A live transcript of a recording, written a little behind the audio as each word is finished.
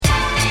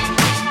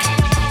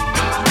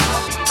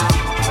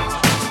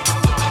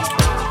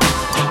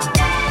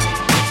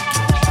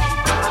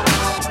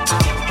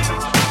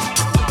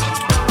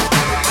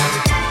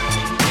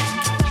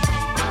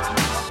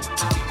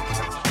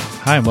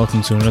Hi, and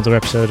welcome to another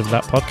episode of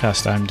That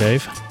Podcast. I'm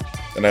Dave.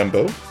 And I'm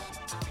Bo.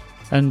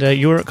 And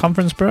you were at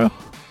conference, bro?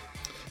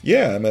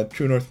 Yeah, I'm at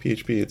True North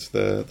PHP. It's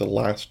the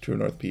last True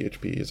North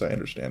PHP, as I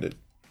understand it.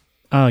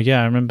 Oh,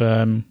 yeah, I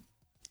remember.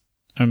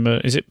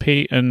 Is it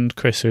Pete and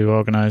Chris who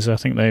organise? I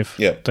think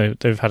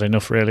they've had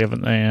enough, really,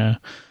 haven't they?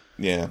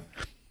 Yeah,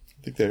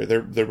 I think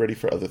they're ready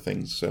for other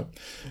things. So,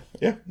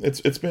 yeah, it's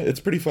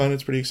pretty fun.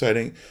 It's pretty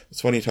exciting. It's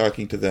funny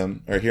talking to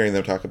them or hearing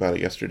them talk about it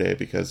yesterday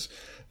because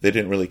they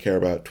didn't really care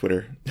about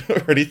Twitter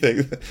or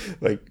anything.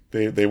 Like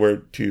they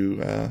weren't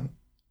too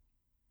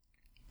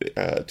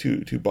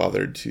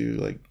bothered to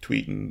like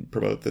tweet and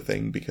promote the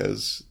thing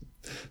because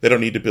they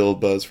don't need to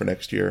build buzz for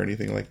next year or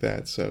anything like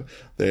that. So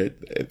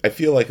I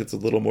feel like it's a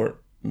little more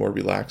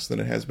relaxed than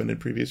it has been in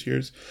previous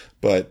years.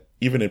 But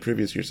even in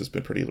previous years, it's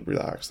been pretty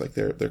relaxed. Like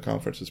their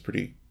conference is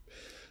pretty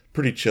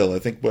chill. I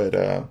think what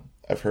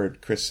I've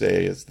heard Chris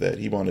say is that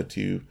he wanted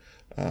to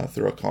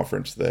throw a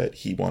conference that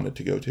he wanted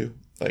to go to.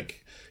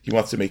 Like he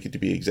wants to make it to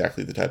be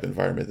exactly the type of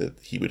environment that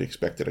he would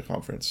expect at a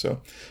conference.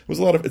 So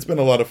it's been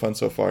a lot of fun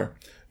so far,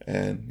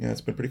 and yeah, it's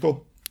been pretty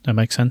cool. That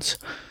makes sense.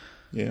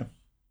 Yeah.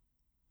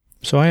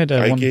 So I had go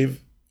on.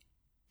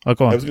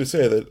 I was going to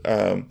say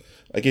that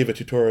I gave a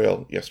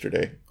tutorial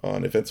yesterday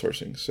on event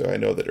sourcing. So I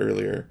know that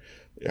earlier,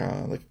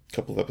 like a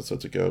couple of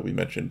episodes ago, we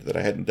mentioned that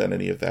I hadn't done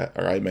any of that,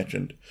 or I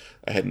mentioned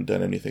I hadn't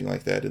done anything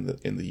like that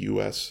in the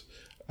U.S.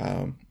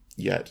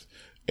 Yet,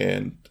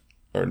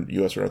 or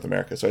U.S. or North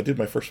America. So I did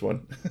my first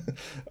one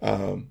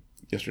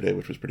yesterday,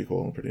 which was pretty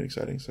cool and pretty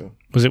exciting. So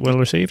was it well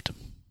received?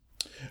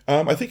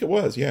 I think it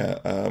was, yeah.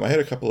 I had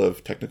a couple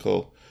of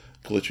technical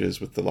glitches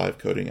with the live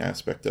coding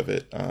aspect of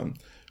it.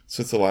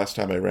 Since the last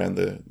time I ran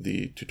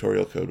the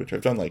tutorial code, which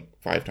I've done like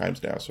 5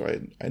 times now, so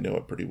I know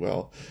it pretty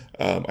well.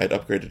 I'd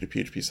upgraded to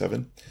PHP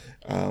 7,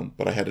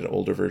 but I had an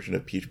older version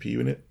of PHP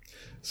in it.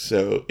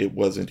 So it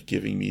wasn't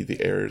giving me the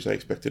errors I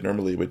expected.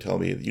 Normally it would tell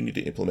me you need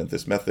to implement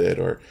this method,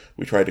 or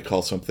we tried to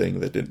call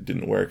something that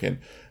didn't work. And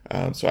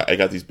so I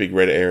got these big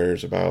red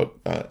errors about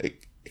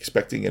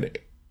expecting an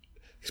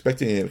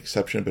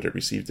exception, but it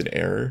received an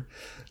error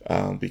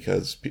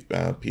because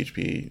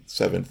PHP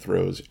 7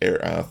 throws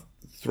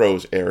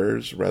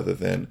errors rather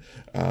than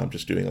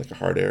just doing like a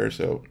hard error.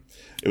 So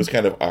it was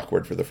kind of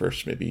awkward for the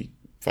first maybe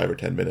 5 or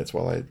 10 minutes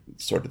while I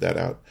sorted that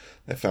out.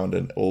 I found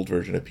an old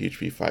version of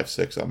PHP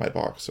 5.6 on my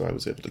box, so I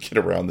was able to get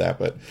around that,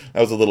 but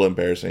that was a little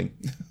embarrassing.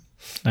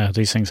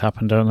 These things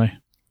happen, don't they?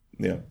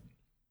 Yeah.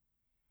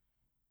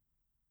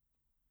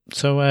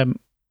 So I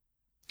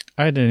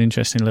had an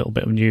interesting little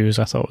bit of news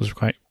I thought was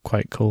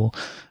quite cool.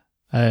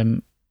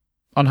 On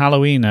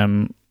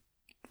Halloween,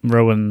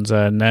 Rowan's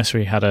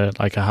nursery had a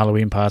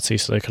Halloween party,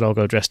 so they could all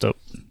go dressed up.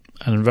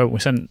 And we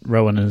sent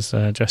Rowan as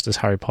dressed as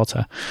Harry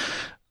Potter.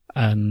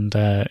 And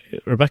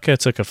Rebecca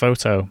took a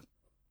photo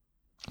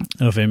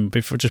of him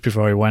just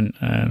before he went,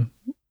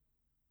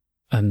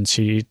 and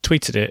she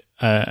tweeted it,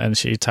 and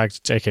she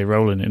tagged J.K.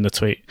 Rowling in the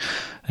tweet.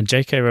 And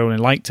J.K. Rowling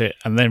liked it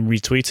and then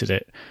retweeted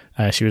it.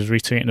 She was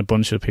retweeting a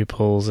bunch of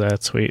people's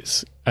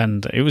tweets,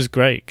 and it was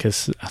great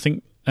because I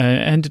think it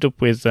ended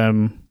up with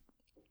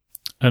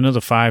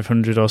another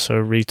 500 or so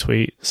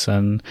retweets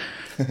and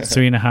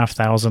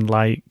 3,500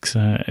 likes,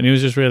 and it was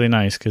just really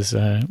nice because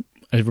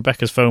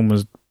Rebecca's phone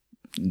was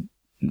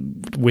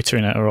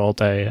wittering at her all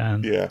day,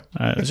 and it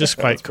was just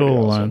quite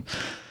cool. Awesome.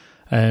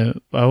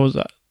 And we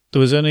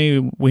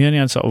only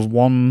had sort of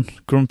one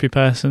grumpy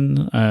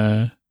person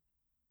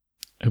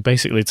who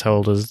basically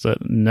told us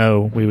that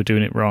no, we were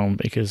doing it wrong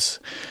because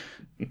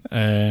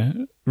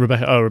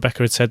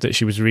Rebecca had said that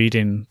she was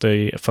reading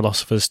the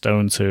Philosopher's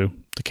Stone to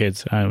the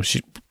kids.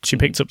 She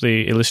picked up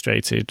the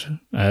illustrated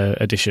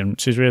edition,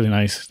 which is really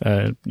nice.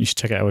 You should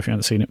check it out if you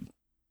haven't seen it.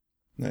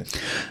 Nice.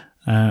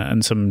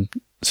 And some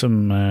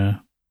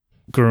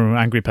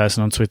angry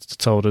person on Twitter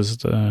told us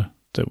that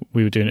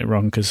we were doing it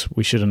wrong because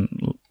we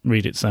shouldn't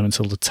read it to them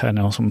until the 10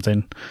 or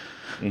something.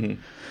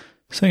 Mm-hmm.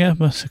 So yeah,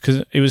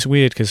 because it was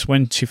weird because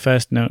when she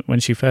first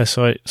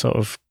saw it sort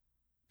of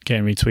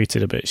getting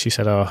retweeted a bit, she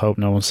said, "Oh, I hope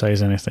no one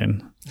says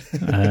anything."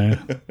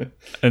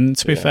 And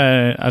to be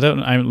fair, I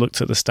haven't looked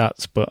at the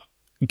stats, but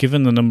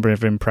given the number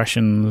of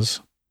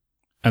impressions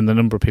and the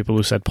number of people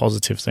who said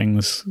positive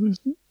things,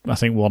 I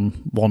think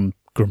one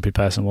grumpy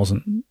person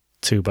wasn't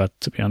too bad,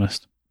 to be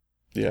honest.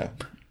 Yeah,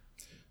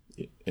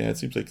 it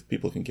seems like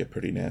people can get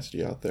pretty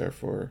nasty out there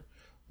for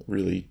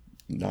really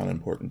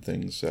non-important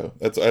things. So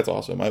that's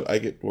awesome. I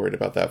get worried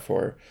about that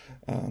for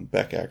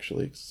Beck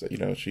actually. So,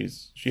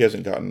 she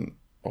hasn't gotten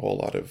a whole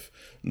lot of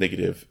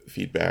negative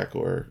feedback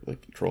or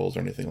like trolls or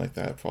anything like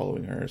that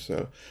following her.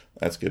 So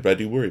that's good. But I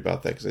do worry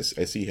about that because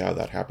I see how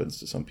that happens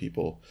to some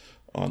people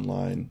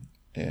online,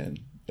 and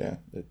yeah,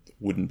 it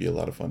wouldn't be a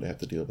lot of fun to have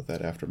to deal with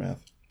that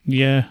aftermath.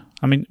 Yeah,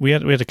 I mean, we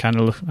had to kind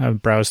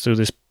of browse through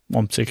this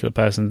one particular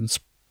person's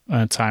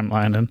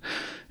timeline, and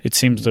it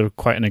seems they're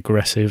quite an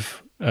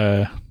aggressive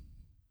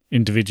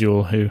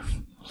individual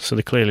so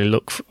they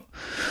clearly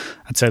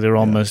I'd say they're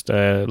almost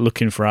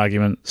looking for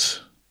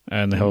arguments,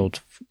 and they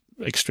hold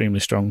extremely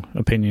strong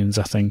opinions,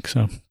 I think.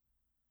 So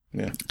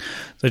yeah,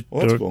 there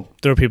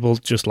are people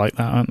just like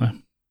that, aren't there?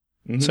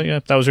 So yeah,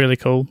 that was really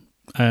cool.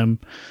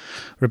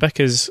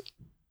 Rebecca's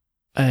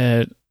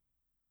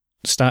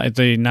started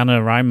the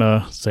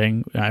NaNoWriMo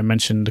thing I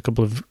mentioned a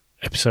couple of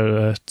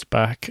episodes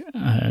back.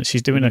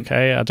 She's doing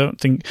okay. I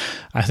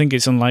think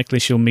it's unlikely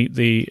she'll meet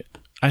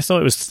I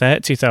thought it was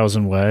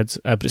 30,000 words,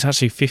 but it's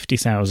actually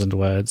 50,000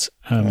 words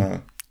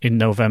in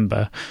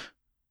November,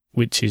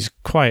 which is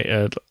quite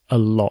a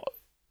lot.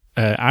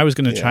 I was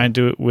going to try and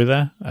do it with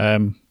her,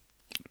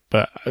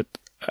 but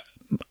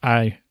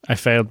I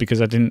failed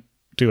because I didn't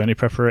do any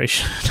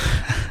preparation.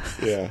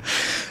 Yeah.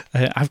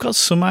 I've got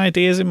some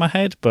ideas in my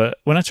head, but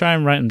when I try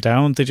and write them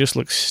down, they just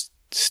look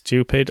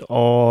stupid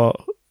or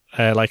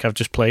like I've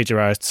just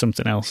plagiarized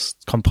something else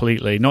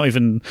completely. Not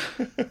even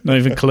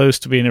close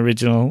to being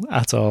original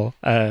at all.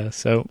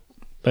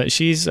 But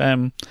she's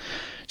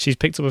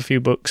picked up a few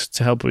books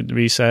to help with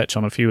research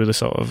on a few of the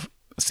sort of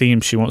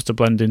themes she wants to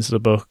blend into the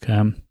book.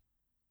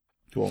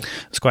 Cool.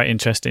 It's quite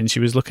interesting. She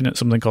was looking at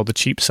something called the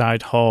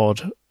Cheapside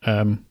Hoard,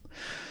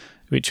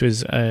 which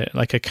was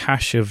like a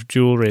cache of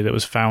jewellery that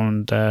was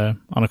found on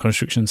a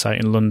construction site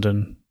in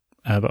London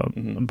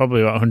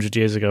probably about 100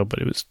 years ago, but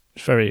it was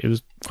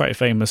quite a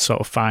famous sort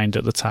of find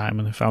at the time,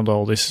 and they found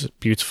all this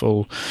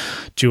beautiful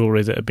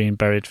jewellery that had been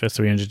buried for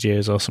 300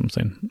 years or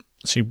something.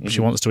 She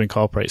wants to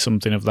incorporate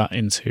something of that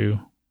into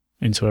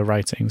her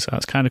writing, so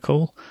that's kind of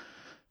cool.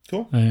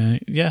 Cool.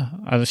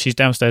 She's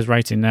downstairs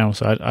writing now,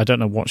 so I don't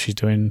know what she's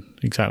doing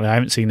exactly. I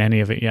haven't seen any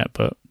of it yet,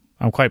 but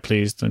I'm quite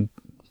pleased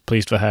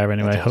for her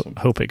anyway. Awesome.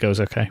 Hope it goes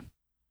okay.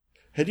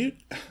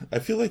 I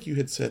feel like you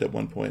had said at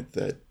one point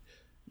that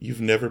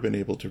you've never been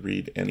able to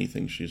read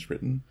anything she's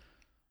written.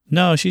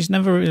 No, she's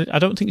never really, I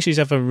don't think she's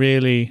ever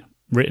really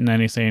written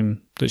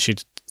anything that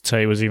she'd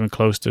say was even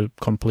close to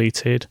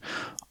completed.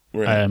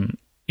 Right.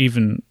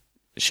 Even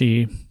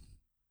she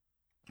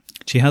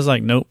has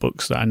like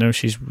notebooks that I know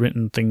she's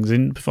written things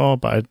in before,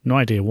 but I have no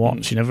idea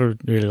what. She never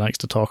really likes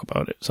to talk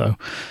about it. So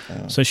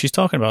she's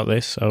talking about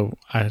this. So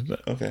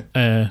okay.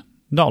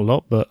 Not a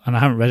lot, and I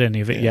haven't read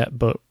any of it yet,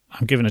 but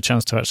I'm given a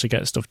chance to actually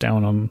get stuff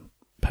down on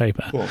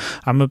paper. Cool.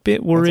 I'm a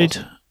bit worried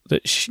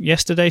that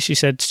yesterday she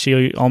said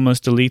she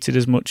almost deleted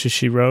as much as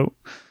she wrote.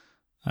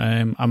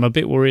 I'm a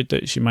bit worried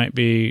that she might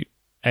be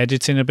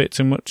editing a bit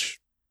too much.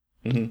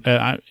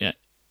 I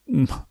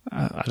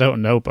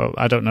don't know, but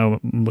I don't know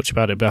much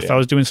about it. But if I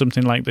was doing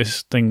something like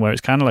this thing where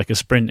it's kind of like a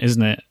sprint,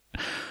 isn't it?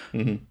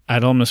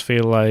 I'd almost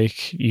feel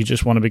like you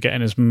just want to be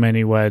getting as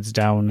many words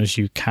down as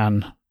you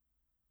can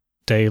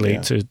daily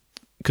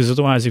because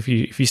otherwise, if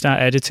you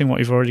start editing what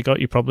you've already got,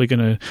 you're probably going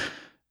to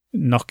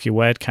knock your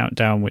word count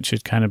down, which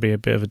would kind of be a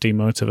bit of a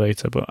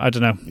demotivator. But I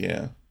don't know.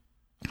 Yeah.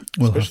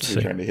 We'll Especially have to if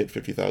you're see. trying to hit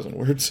 50,000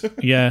 words.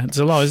 Yeah, it's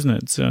a lot, isn't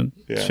it? It's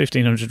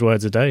 1,500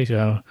 words a day.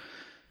 So.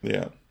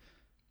 Yeah.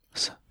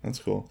 That's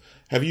cool.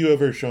 Have you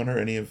ever shown her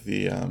any of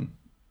the,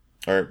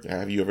 or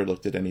have you ever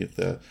looked at any of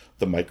the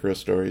micro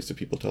stories that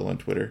people tell on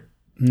Twitter?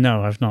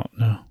 No, I've not.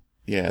 No.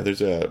 Yeah,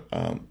 there's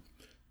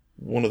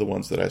one of the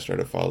ones that I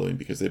started following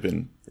because they've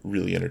been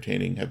really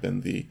entertaining have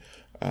been the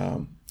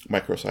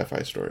micro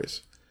sci-fi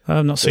stories.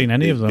 I've not seen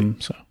any of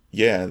them. So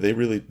yeah,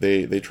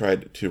 they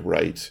tried to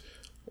write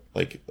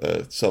like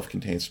a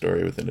self-contained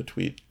story within a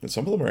tweet, and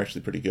some of them are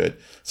actually pretty good.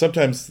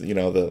 Sometimes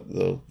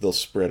they'll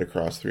spread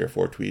across 3 or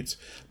 4 tweets,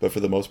 but for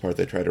the most part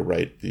they try to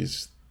write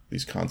these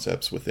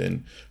concepts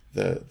within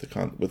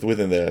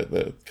within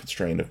the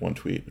constraint of one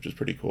tweet, which is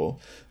pretty cool.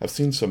 I've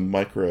seen some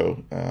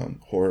micro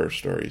horror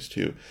stories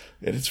too,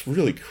 and it's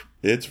really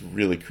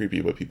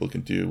creepy what people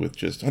can do with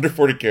just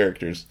 140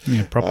 characters.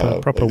 Yeah,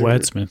 proper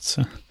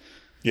wordsmiths.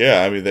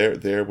 Yeah, I mean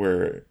there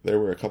were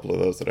a couple of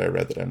those that I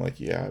read that I'm like,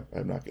 yeah,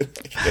 I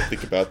can't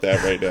think about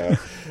that right now,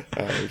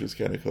 which is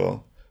kind of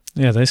cool.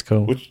 Yeah, that's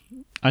cool.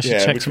 I should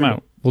check some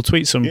out. We'll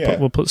tweet some. Yeah.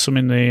 We'll put some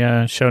in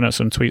the show notes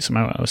and tweet some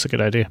out. That's a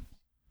good idea.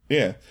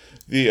 Yeah,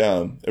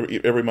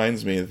 it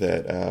reminds me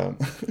that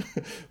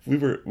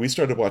we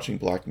started watching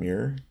Black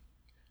Mirror.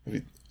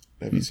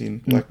 Have you seen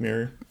Black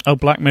Mirror? Oh,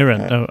 Black Mirror.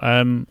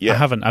 No, yeah. I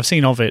haven't. I've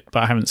seen of it,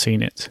 but I haven't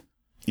seen it.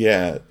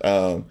 Yeah,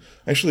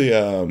 actually,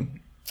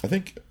 I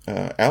think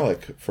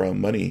Alec from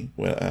Money,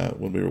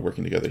 when we were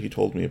working together, he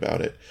told me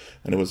about it,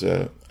 and I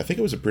think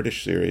it was a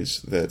British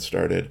series that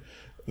started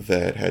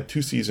that had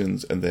 2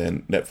 seasons, and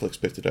then Netflix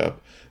picked it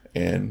up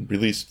and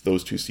released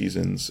those 2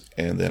 seasons,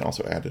 and then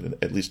also added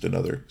at least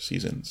another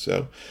season.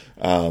 So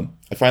I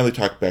finally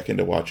talked Beck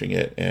into watching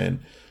it, and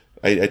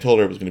I told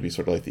her it was going to be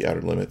sort of like The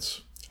Outer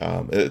Limits.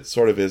 It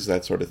sort of is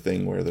that sort of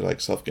thing where they're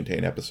like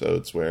self-contained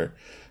episodes where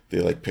they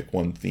like pick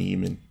one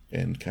theme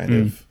and kind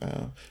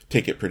of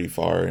take it pretty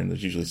far, and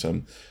there's usually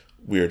some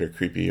weird or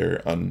creepy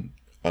or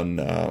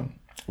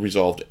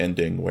unresolved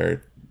ending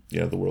where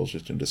the world's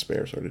just in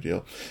despair sort of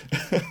deal.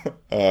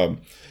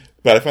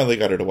 But I finally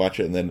got her to watch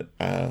it, and then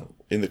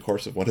in the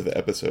course of one of the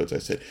episodes I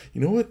said,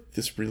 you know what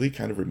this really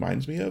kind of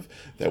reminds me of?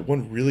 That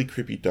one really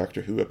creepy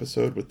Doctor Who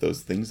episode with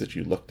those things that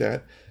you looked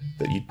at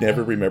that you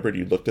never remembered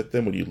you looked at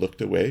them when you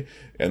looked away,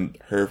 and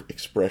her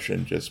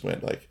expression just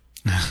went like,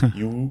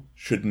 you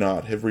should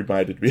not have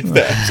reminded me of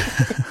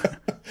that.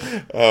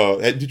 Oh,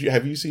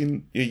 have you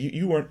seen?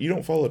 You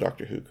don't follow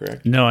Doctor Who,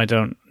 correct? No, I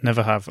don't.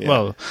 Never have. Yeah.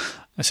 Well,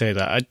 I say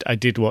that I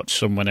did watch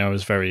some when I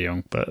was very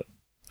young, but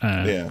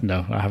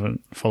no, I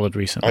haven't followed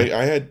recently.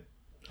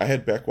 I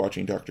had Beck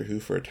watching Doctor Who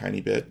for a tiny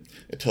bit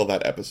until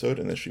that episode,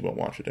 and then she won't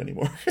watch it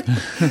anymore.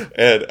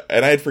 and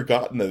I had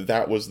forgotten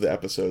that was the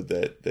episode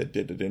that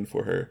did it in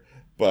for her.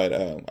 But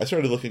I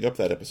started looking up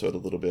that episode a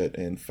little bit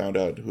and found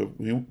out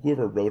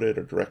whoever wrote it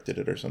or directed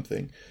it or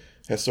something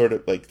has sort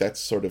of like that's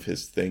sort of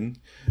his thing.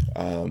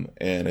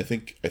 And I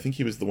think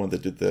he was the one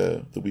that did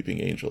the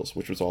Weeping Angels,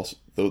 which was also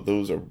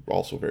those are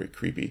also very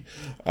creepy.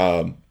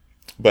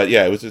 But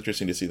yeah, it was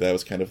interesting to see that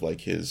was kind of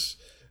like his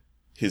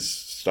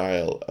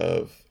style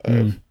of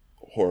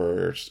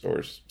horror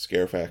or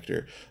scare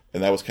factor,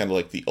 and that was kind of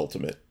like the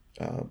ultimate,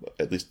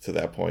 at least to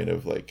that point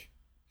of like,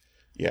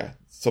 yeah,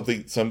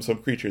 some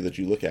creature that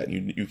you look at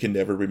and you can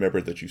never remember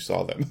that you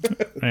saw them.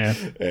 Yeah.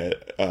 And,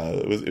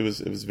 it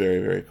was very,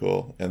 very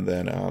cool. And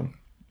then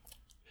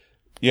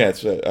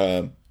it's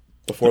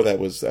before that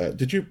was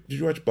did you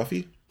watch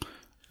Buffy?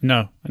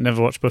 No, I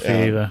never watched Buffy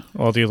either,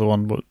 or the other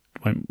one.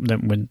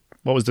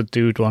 What was the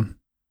dude one?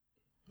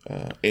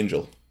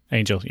 Angel,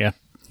 yeah.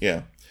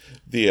 Yeah.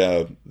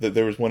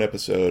 There was one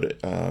episode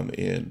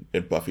in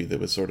Buffy that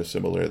was sort of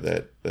similar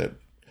that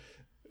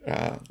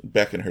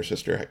Beck and her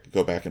sister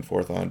go back and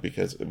forth on,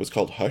 because it was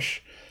called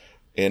Hush,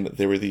 and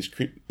there were these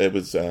it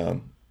was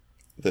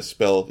the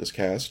spell is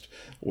cast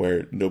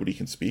where nobody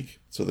can speak,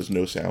 so there's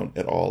no sound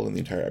at all in the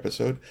entire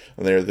episode,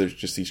 and there's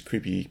just these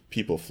creepy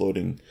people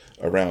floating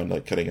around,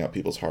 like cutting out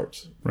people's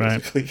hearts,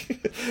 basically.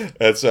 Right.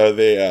 And so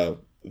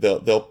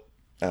they'll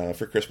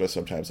for Christmas,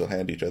 sometimes they'll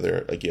hand each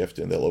other a gift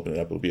and they'll open it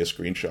up. It'll be a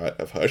screenshot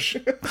of Hush.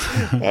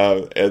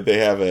 And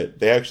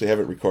they actually have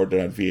it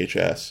recorded on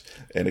VHS,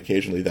 and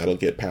occasionally that'll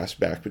get passed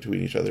back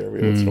between each other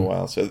every once in a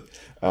while. So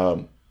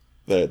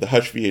the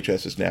Hush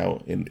VHS is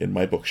now in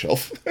my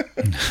bookshelf.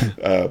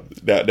 Now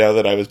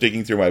that I was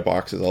digging through my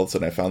boxes, all of a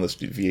sudden I found this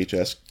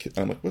VHS.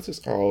 I'm like, what's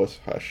this? Oh, it's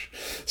Hush.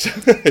 So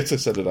I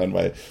just set it on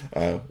my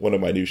one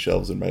of my new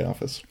shelves in my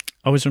office.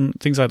 Always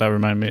things like that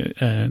remind me.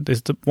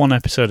 There's the one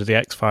episode of the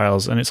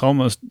X-Files, and it's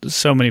almost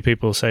so many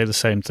people say the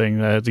same thing.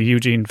 The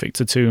Eugene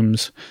Victor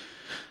Toombs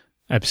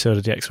episode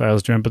of the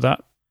X-Files. Do you remember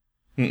that?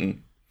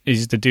 Mm-mm.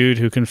 He's the dude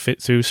who can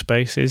fit through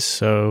spaces.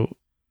 So,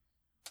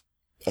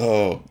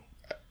 I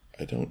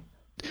don't.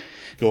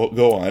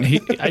 Go on.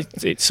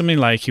 It's something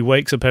like he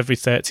wakes up every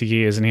 30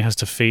 years and he has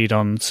to feed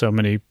on so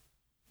many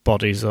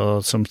bodies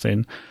or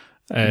something.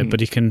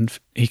 But he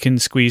can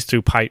squeeze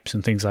through pipes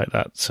and things like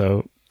that.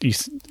 So.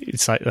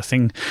 It's like the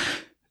thing,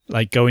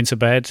 like going to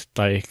bed,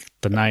 like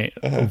the night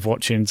of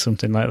watching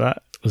something like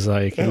that was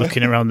like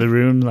looking around the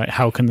room, like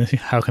how can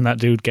that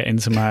dude get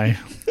into my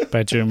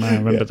bedroom? I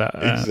remember that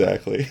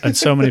exactly, and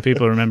so many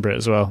people remember it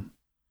as well.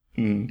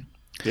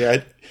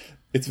 Yeah,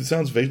 it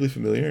sounds vaguely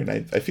familiar, and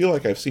I feel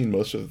like I've seen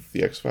most of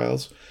the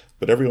X-Files,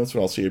 but every once in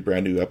a while I'll see a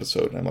brand new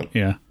episode, and I'm like,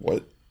 yeah,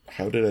 what?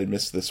 How did I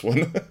miss this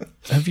one?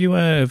 Have you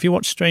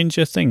watched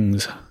Stranger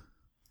Things?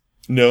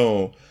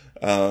 No.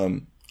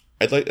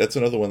 That's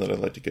another one that I'd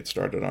like to get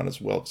started on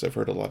as well, because I've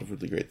heard a lot of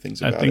really great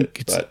things about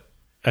it. But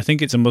I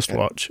think it's a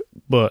must-watch,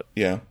 but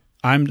yeah,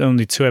 I'm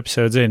only 2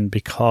 episodes in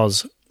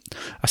because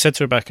I said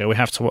to Rebecca, we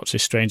have to watch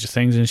this Stranger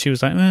Things, and she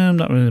was like, I'm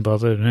not really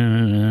bothered.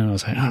 I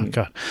was like, oh,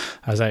 God.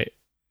 I was like,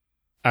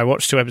 I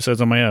watched 2 episodes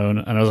on my own,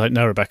 and I was like,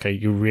 no, Rebecca,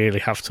 you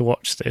really have to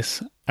watch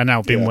this. And now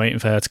I've been waiting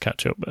for her to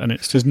catch up, and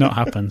it's just not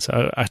happened.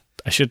 So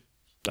I should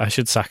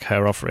sack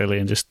her off, really,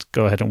 and just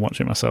go ahead and watch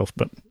it myself.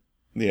 But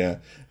yeah,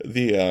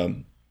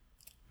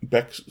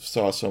 Beck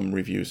saw some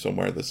review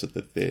somewhere that said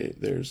that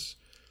there's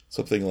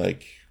something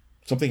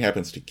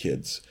happens to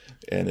kids,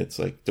 and it's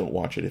like, don't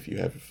watch it if you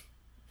have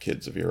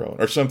kids of your own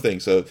or something.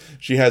 So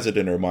she has it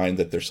in her mind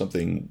that there's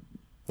something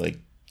like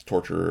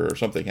torture or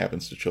something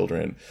happens to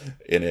children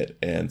in it,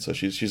 and so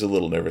she's a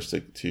little nervous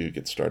to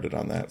get started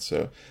on that.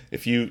 So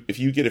if you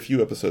get a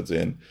few episodes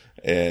in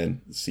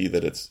and see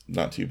that it's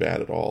not too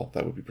bad at all,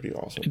 that would be pretty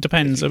awesome. It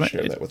depends. Share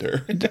that with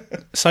her.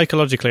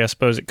 Psychologically, I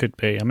suppose it could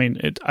be. I mean,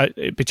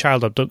 it'd be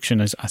child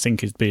abduction. I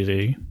think it'd be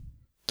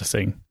the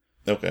thing.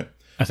 Okay,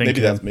 I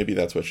think maybe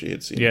that's what she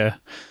had seen. Yeah.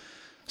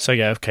 So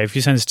yeah, okay. If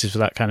you're sensitive to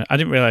that kind of, I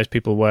didn't realize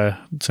people were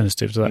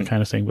sensitive to that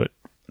kind of thing, but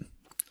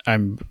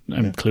I'm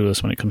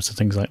clueless when it comes to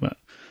things like that.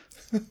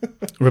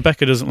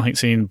 Rebecca doesn't like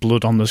seeing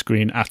blood on the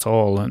screen at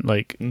all,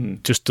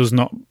 and just does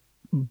not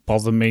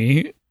bother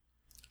me.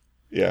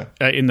 Yeah,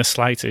 in the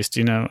slightest.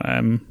 I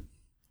don't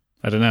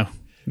know.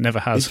 Never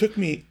has.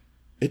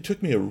 It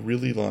took me a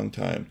really long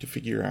time to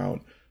figure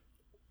out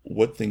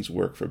what things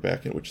work for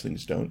Beck and which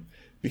things don't.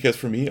 Because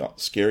for me,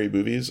 scary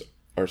movies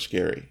are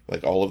scary.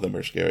 Like, all of them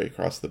are scary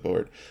across the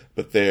board.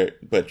 But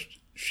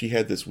she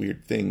had this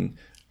weird thing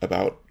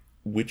about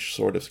which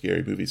sort of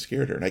scary movie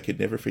scared her, and I could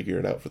never figure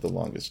it out for the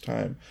longest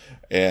time.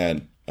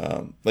 And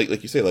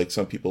like you say, like,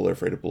 some people are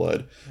afraid of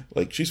blood.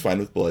 Like, she's fine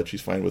with blood,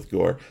 she's fine with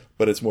gore,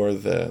 but it's more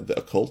the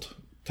occult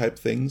type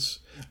things.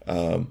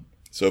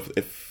 So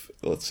if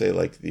let's say,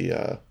 like,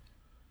 the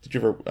did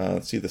you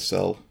ever see The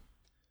Cell?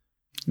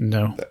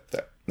 No.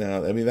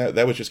 No, I mean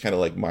that was just kind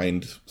of like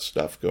mind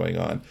stuff going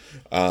on,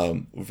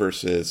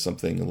 versus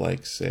something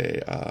like,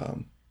 say,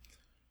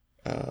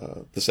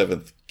 the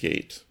Seventh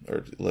Gate,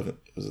 or 11th,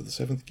 was it the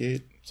Seventh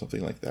Gate,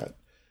 something like that.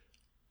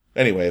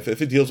 Anyway, if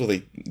it deals with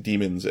like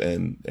demons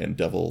and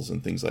devils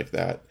and things like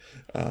that,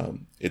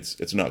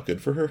 it's not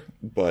good for her.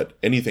 But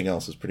anything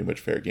else is pretty much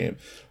fair game.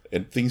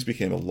 And things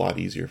became a lot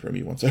easier for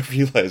me once I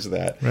realized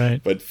that.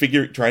 Right. But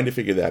trying to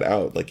figure that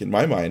out, like in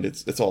my mind,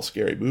 it's all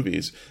scary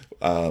movies,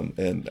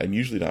 and I'm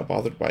usually not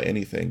bothered by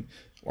anything.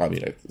 Well, I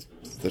mean,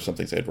 there's some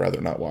things I'd rather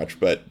not watch,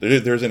 but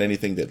there isn't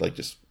anything that like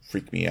just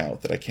freak me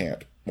out that I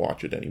can't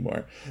watch it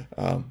anymore.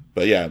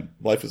 But yeah,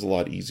 life is a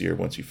lot easier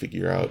once you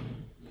figure out,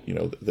 you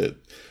know, the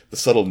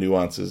subtle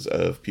nuances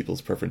of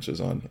people's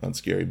preferences on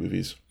scary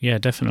movies. Yeah,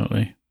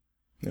 definitely.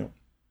 Yeah.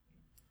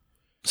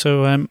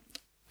 So,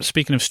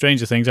 speaking of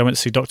Stranger Things, I went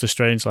to see Doctor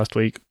Strange last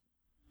week.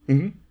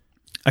 Mm-hmm.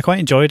 I quite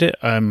enjoyed it.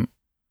 And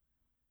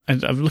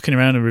I'm looking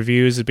around at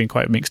reviews, it's been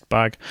quite a mixed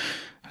bag.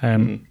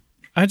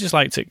 I just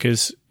liked it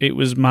because it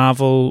was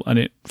Marvel and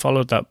it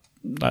followed that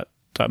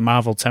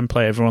Marvel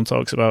template everyone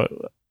talks about.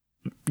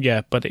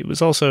 Yeah, but it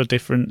was also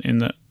different in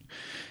that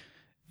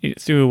it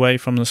threw away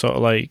from the sort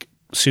of like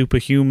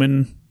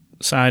superhuman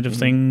side of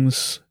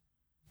things,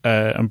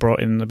 and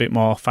brought in a bit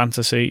more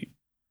fantasy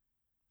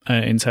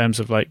in terms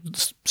of like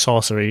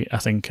sorcery, I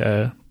think,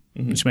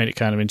 which made it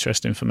kind of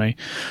interesting for me.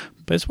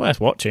 But it's worth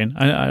watching.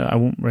 I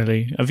won't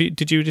really.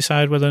 Did you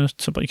decide whether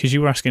somebody, because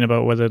you were asking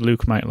about whether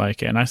Luke might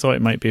like it, and I thought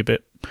it might be a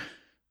bit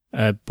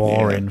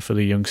boring for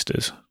the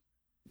youngsters.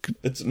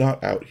 It's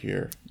not out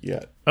here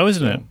yet. Oh,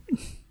 isn't it?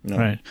 No.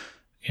 Right.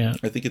 Yeah.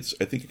 I think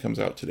it comes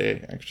out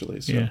today,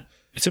 actually. So. Yeah.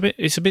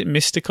 It's a bit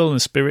mystical and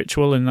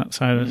spiritual in that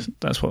side.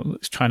 That's what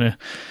it's trying to,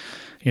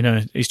 you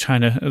know, he's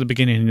trying to, at the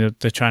beginning,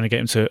 they're trying to get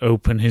him to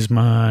open his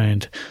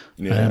mind.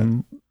 Yeah.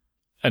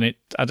 And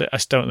I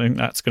just don't think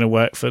that's going to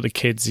work for the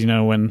kids, you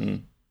know,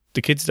 when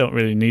the kids don't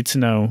really need to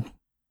know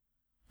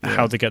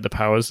how to get the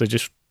powers. They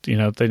just, you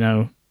know, they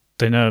know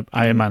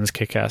Iron Man's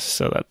kick-ass,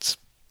 so that's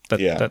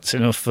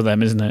enough for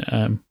them, isn't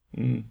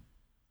it?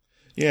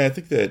 Yeah, I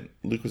think that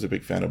Luke was a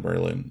big fan of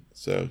Merlin,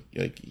 so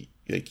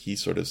like he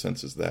sort of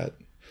senses that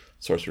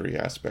sorcery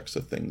aspects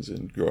of things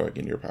and growing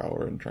in your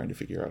power and trying to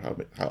figure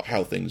out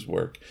how things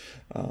work,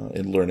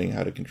 and learning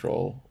how to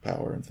control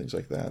power and things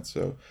like that.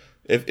 So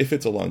if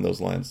it's along those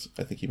lines,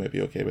 I think he might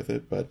be okay with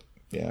it. But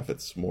yeah, if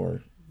it's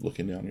more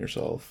looking on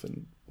yourself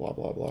and blah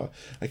blah blah,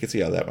 I could see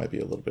how that might be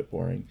a little bit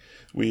boring.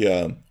 We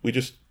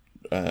just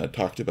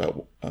talked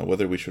about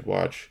whether we should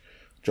watch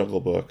Jungle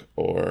Book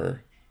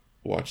or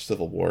watch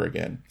Civil War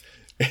again,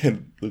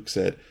 and Luke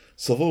said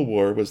Civil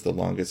War was the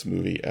longest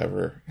movie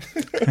ever.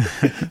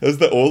 That was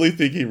the only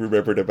thing he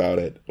remembered about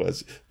it,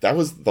 was that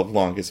was the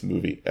longest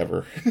movie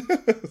ever.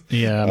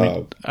 Yeah, I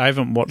mean, I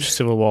haven't watched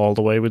Civil War all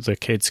the way with the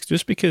kids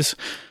just because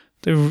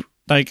they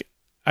like,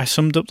 I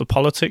summed up the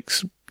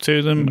politics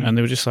to them and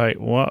they were just like,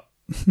 what?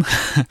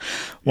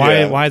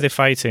 Why are they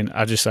fighting?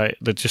 I just like,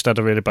 they just had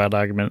a really bad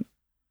argument.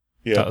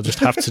 Yeah. That'll just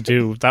have to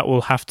do. That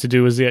will have to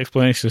do as the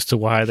explanation as to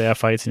why they are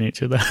fighting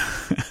each other.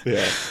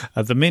 Yeah.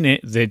 At the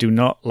minute, they do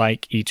not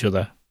like each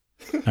other,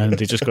 and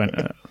they just went.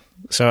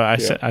 So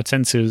I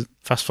tend to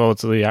fast forward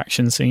to the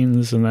action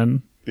scenes and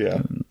then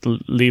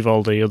leave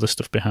all the other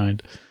stuff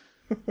behind.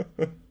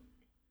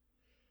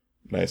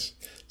 Nice.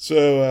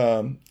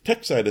 So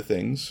tech side of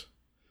things.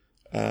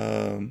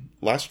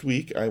 Last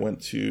week I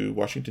went to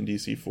Washington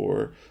D.C.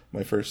 for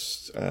my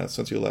first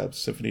Sensio Labs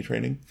Symphony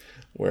training,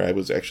 where I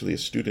was actually a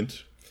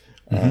student.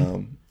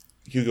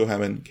 Hugo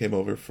Hammond came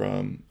over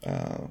from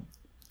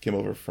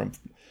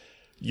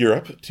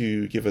Europe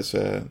to give us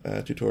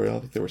a tutorial. I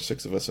think there were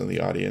 6 of us in the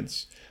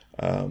audience,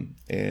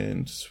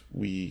 and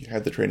we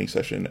had the training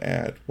session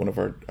at one of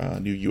our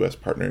new U.S.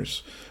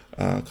 partners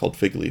called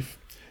Figleaf,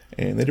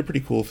 and they had a pretty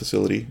cool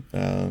facility.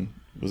 It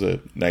was a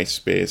nice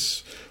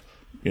space.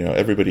 You know,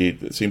 everybody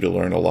seemed to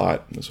learn a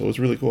lot, so it was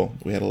really cool.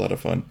 We had a lot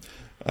of fun.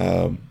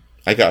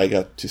 I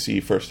got to see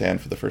firsthand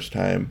for the first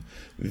time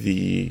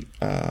the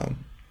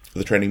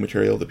training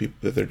material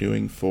that they're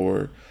doing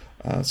for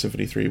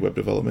Symphony 3 web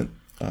development,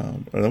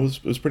 and it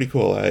was pretty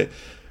cool. It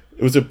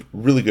was a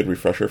really good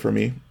refresher for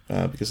me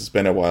because it's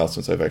been a while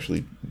since I've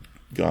actually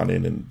gone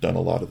in and done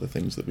a lot of the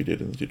things that we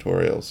did in the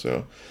tutorial.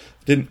 So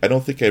I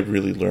don't think I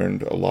really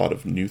learned a lot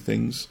of new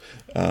things,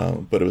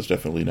 but it was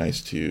definitely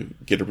nice to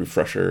get a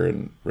refresher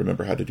and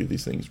remember how to do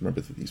these things,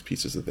 remember that these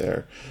pieces are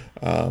there.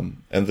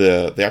 And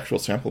the actual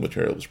sample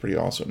material was pretty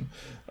awesome.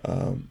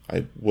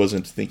 I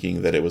wasn't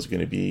thinking that it was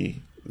going to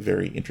be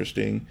very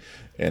interesting,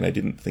 and I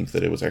didn't think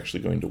that it was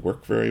actually going to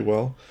work very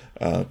well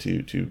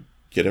to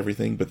get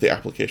everything, but the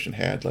application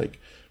had like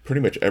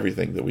pretty much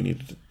everything that we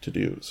needed to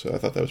do. So I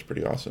thought that was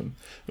pretty awesome.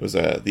 It was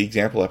the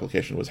example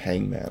application was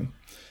Hangman.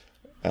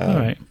 All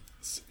right.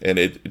 And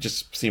it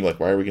just seemed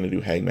like, why are we going to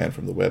do Hangman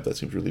from the web? That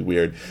seems really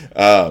weird.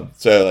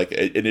 So like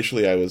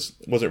initially I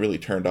wasn't really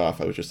turned off.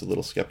 I was just a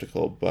little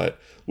skeptical, but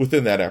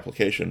within that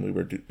application, we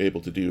were able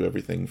to do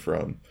everything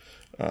from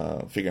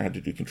figuring out how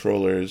to do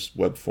controllers,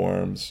 web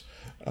forms,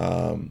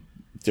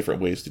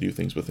 different ways to do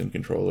things within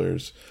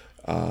controllers,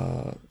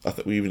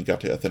 We even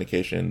got to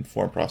authentication,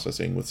 form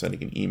processing with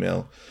sending an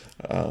email.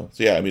 So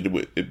yeah, I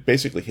mean, it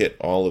basically hit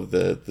all of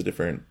the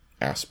different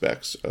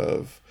aspects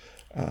of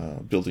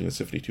building a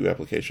Symfony 2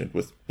 application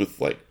with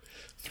like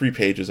 3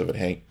 pages of a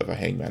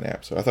Hangman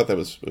app. So I thought it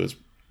was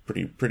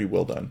pretty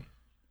well done.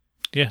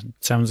 Yeah,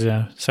 sounds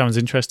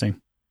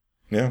interesting.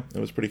 Yeah, it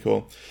was pretty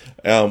cool.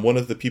 One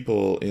of the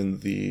people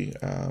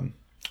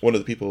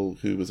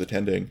who was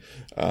attending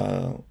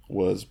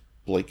was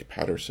Blake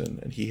Patterson,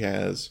 and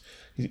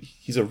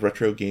he's a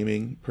retro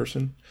gaming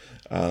person.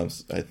 I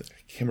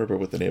can't remember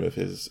what the name of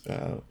his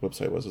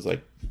website was. It was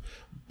like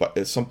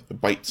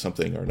Byte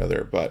something or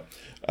another, but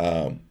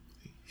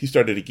he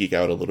started to geek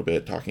out a little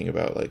bit talking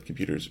about like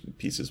computers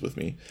pieces with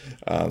me.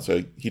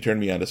 So he turned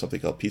me on to something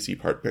called PC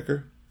Part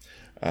Picker,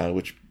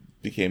 which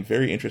became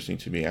very interesting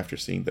to me after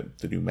seeing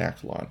the new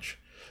Mac launch.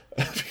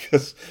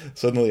 Because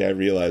suddenly I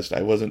realized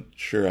I wasn't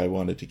sure I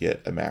wanted to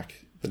get a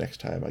Mac the next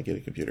time I get a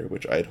computer,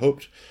 which I had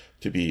hoped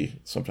to be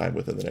sometime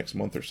within the next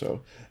month or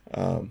so.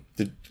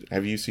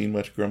 Have you seen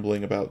much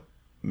grumbling about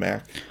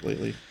Mac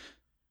lately?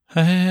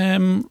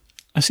 I've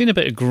seen a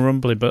bit of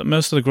grumbling, but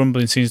most of the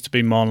grumbling seems to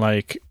be more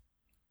like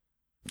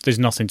there's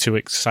nothing too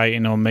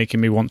exciting or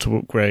making me want to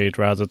upgrade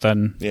rather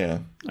than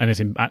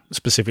anything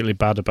specifically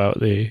bad about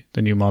the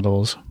new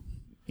models.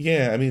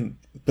 Yeah, I mean,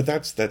 but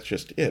that's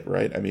just it,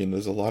 right? I mean,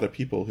 there's a lot of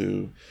people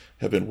who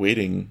have been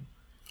waiting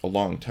a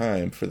long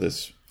time for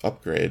this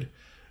upgrade,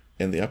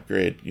 and the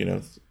upgrade,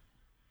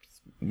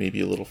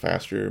 maybe a little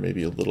faster,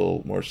 maybe a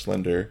little more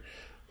slender,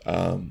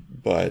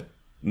 but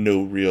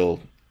no real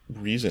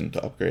reason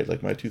to upgrade.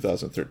 Like my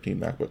 2013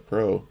 MacBook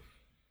Pro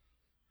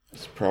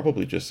is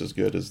probably just as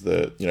good as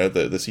the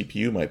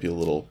CPU might be a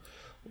little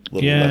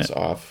less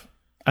off.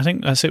 I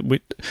think that's it.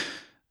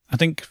 I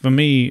think for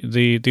me,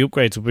 the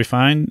upgrades will be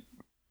fine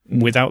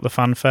without the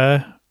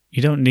fanfare.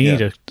 You don't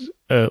need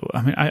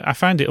I mean, I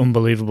find it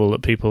unbelievable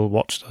that people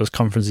watch those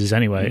conferences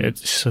anyway.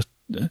 It's just,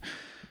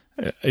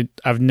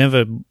 I've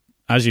never,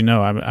 as you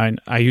know,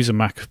 I use a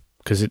Mac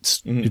because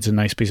it's a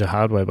nice piece of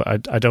hardware,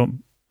 but I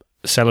don't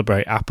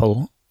celebrate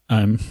Apple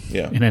in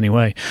any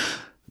way.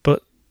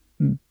 But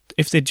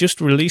if they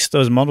just released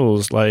those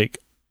models like,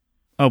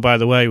 oh, by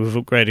the way, we've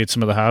upgraded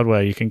some of the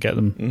hardware, you can get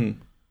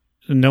them,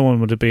 no one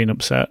would have been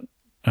upset.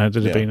 They'd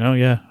have been, oh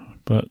yeah,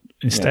 but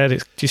instead, do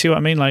you see what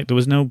I mean? Like there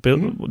was no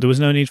there was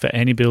no need for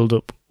any build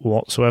up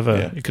whatsoever.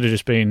 Yeah. It could have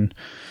just been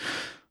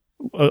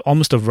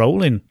almost a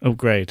rolling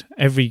upgrade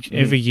every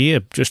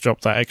year. Just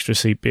drop that extra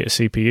bit of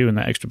CPU and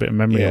that extra bit of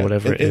memory or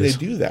whatever it is.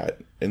 And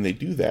they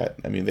do that.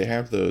 I mean, they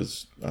have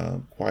those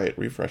quiet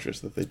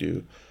refreshes that they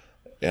do,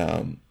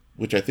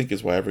 which I think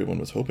is why everyone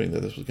was hoping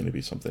that this was going to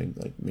be something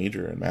like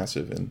major and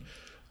massive and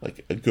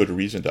like a good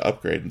reason to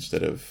upgrade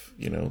instead of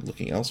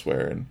looking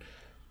elsewhere. And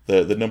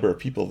the number of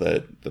people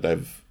that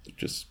I've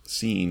just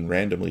seen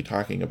randomly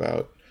talking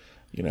about,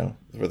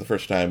 for the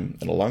first time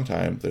in a long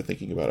time, they're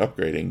thinking about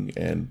upgrading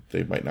and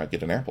they might not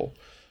get an Apple,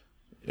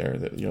 or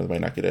they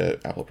might not get an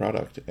Apple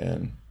product.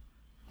 And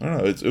I don't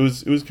know, it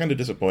was kind of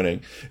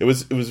disappointing. It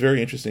was very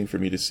interesting for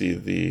me to see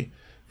the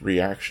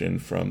reaction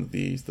from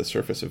the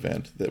Surface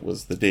event that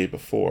was the day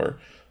before,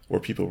 where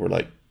people were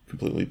like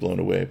completely blown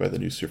away by the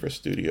new Surface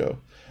Studio,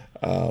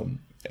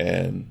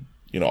 and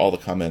all the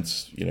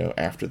comments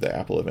after the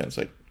Apple events,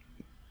 like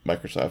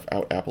Microsoft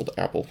out-Appled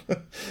Apple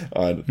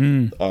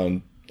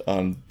on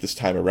this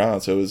time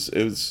around. So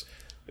it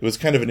was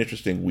kind of an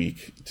interesting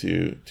week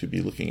to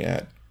be looking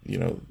at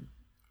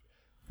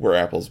where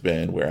Apple's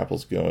been, where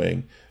Apple's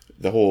going,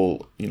 the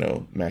whole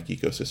Mac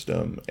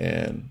ecosystem,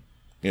 and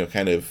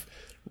kind of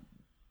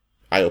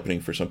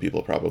eye-opening for some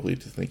people probably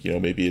to think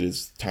maybe it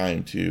is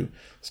time to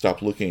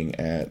stop looking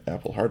at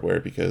Apple hardware,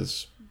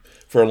 because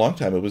for a long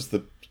time it was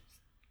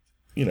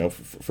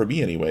for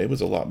me anyway, it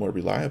was a lot more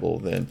reliable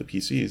than the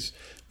PCs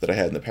that I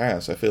had in the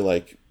past. I feel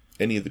like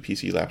any of the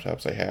PC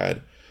laptops I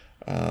had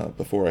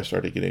before I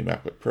started getting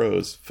MacBook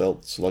Pros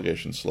felt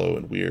sluggish and slow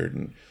and weird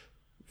and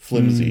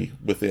flimsy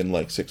within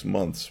like 6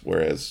 months,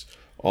 whereas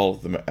all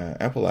of the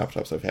Apple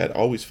laptops I've had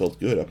always felt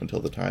good up until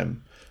the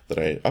time that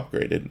I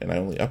upgraded, and I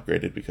only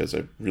upgraded because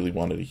I really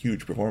wanted a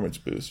huge performance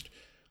boost.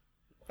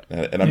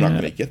 And I'm not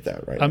going to get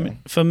that right now. Mean,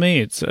 for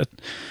me, it's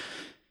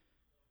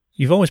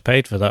you've always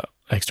paid for that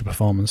extra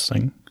performance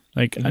thing.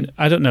 Like,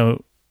 I don't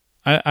know,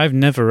 I've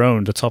never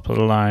owned a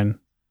top-of-the-line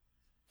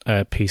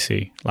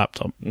PC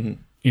laptop.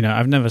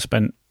 I've never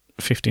spent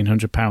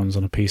 £1,500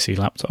 on a PC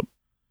laptop.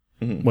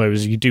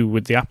 Whereas you do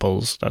with the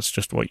Apples, that's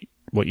just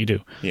what you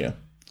do. Yeah.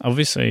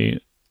 Obviously,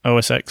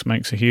 OS X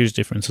makes a huge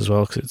difference as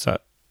well, because it's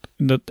that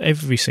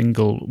every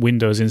single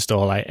Windows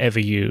install I ever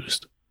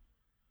used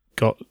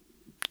got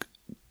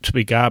to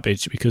be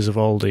garbage because of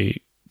all the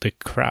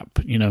crap,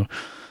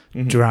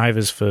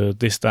 drivers for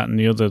this, that, and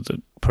the other,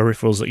 the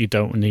peripherals that you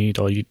don't need,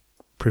 or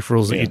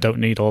peripherals that you don't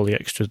need all the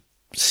extra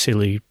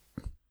silly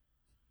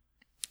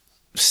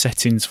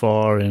settings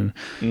for and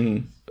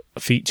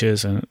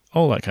features and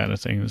all that kind of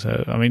thing.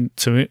 So, I mean,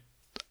 to me,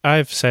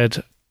 I've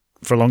said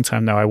for a long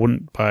time now I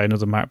wouldn't buy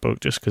another MacBook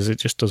just because it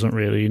just doesn't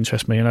really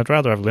interest me, and I'd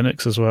rather have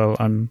Linux as well.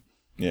 I'm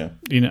Yeah.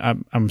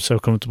 I'm so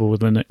comfortable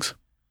with Linux.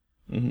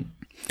 Mm-hmm.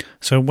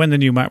 So when the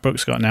new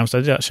MacBooks got announced, I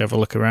did actually have a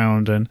look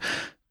around, and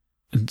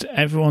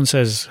everyone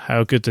says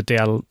how good the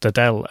Dell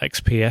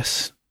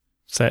XPS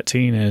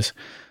 13 is.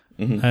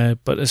 Mm-hmm.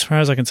 But as far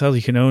as I can tell,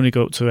 you can only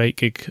go up to 8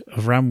 gig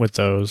of RAM with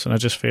those, and I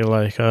just feel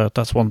like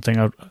that's one thing.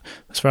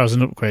 As far as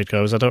an upgrade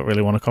goes, I don't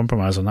really want to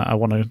compromise on that.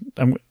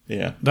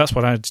 That's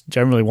what I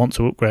generally want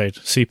to upgrade.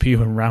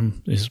 CPU and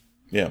RAM is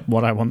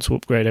what I want to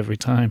upgrade every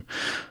time.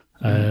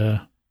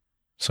 Mm-hmm.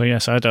 So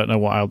yes, I don't know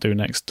what I'll do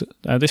next.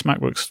 This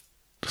MacBook's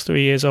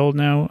 3 years old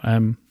now,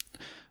 and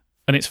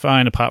it's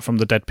fine apart from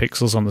the dead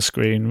pixels on the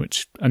screen,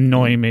 which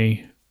annoy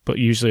me, but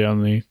usually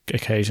only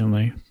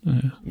occasionally.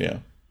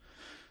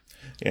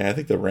 Yeah, I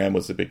think the RAM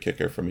was the big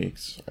kicker for me.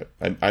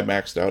 I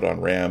maxed out on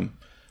RAM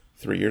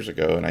 3 years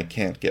ago, and I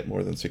can't get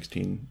more than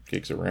 16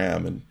 gigs of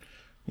RAM. And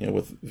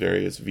with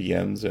various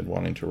VMs and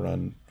wanting to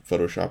run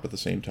Photoshop at the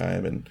same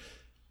time, and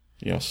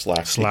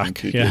Slack taking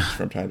 2 gigs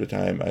from time to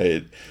time,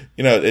 that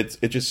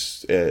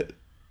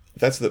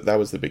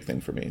was the big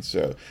thing for me.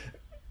 So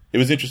it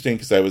was interesting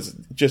because I was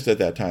just at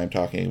that time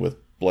talking with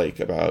Blake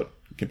about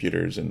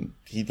computers, and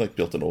he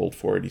built an old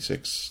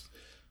 486.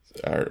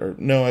 Or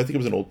no, I think it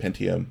was an old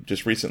Pentium.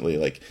 Just recently,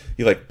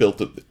 he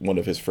built one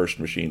of his first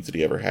machines that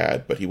he ever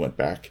had, but he went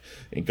back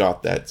and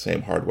got that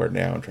same hardware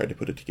now and tried to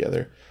put it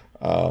together.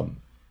 And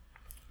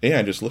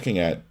just looking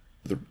at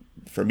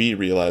for me,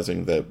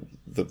 realizing that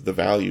the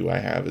value I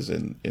have is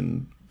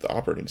in the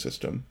operating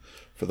system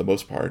for the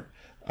most part,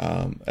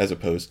 as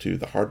opposed to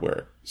the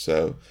hardware.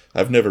 So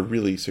I've never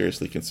really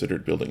seriously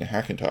considered building a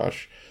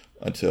Hackintosh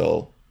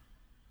until.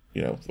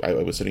 I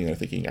was sitting there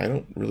thinking, I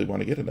don't really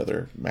want to get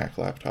another Mac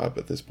laptop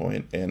at this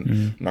point, and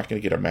I'm not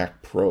going to get a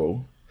Mac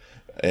Pro.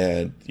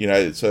 And,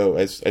 so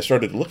I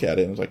started to look at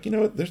it and I was like,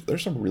 what,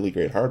 there's some really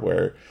great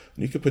hardware.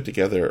 And you could put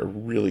together a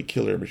really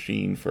killer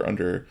machine for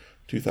under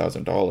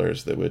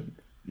 $2,000 that would,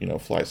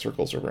 fly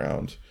circles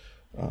around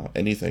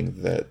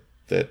anything that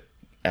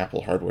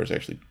Apple hardware is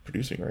actually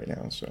producing right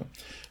now. So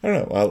I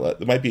don't know.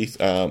 It might be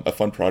a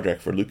fun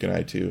project for Luke and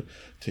I to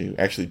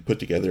actually put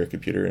together a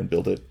computer and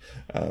build it.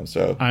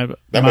 So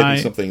that might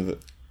be something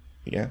that,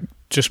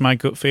 Just my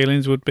gut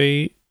feelings would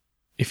be,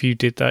 if you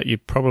did that,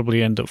 you'd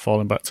probably end up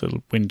falling back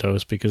to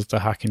Windows because the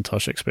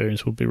Hackintosh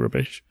experience would be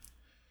rubbish.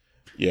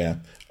 Yeah.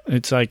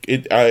 It's like,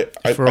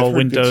 for all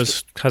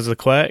Windows has the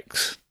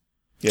quirks,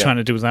 trying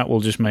to do that will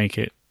just make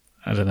it,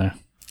 I don't know.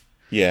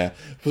 Yeah.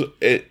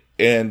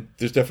 And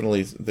there's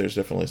definitely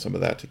some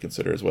of that to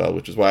consider as well,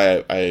 which is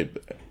why I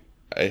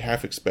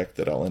half expect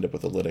that I'll end up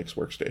with a Linux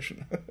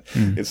workstation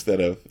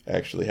instead of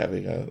actually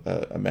having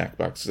a Mac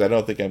box. Because I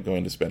don't think I'm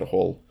going to spend a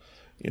whole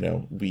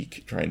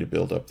week trying to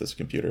build up this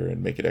computer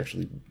and make it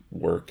actually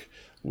work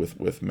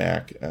with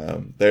Mac.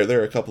 There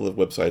are a couple of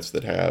websites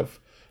that have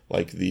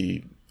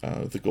the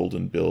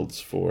golden builds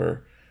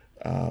for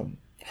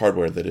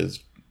hardware that is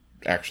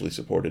actually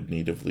supported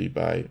natively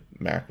by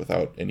Mac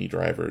without any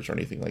drivers or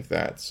anything like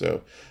that.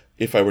 So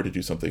if I were to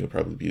do something, it would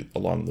probably be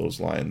along those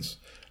lines,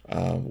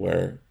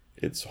 where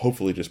it's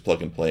hopefully just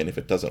plug and play. And if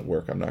it doesn't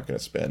work, I'm not going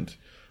to spend,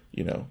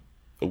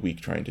 a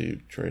week trying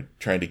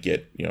to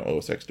get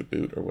OS X to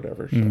boot or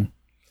whatever. So,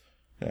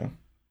 yeah.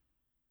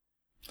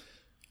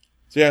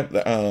 So yeah,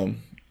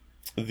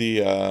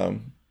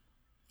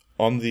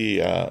 on the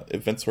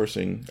event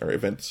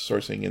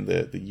sourcing in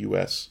the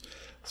US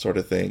sort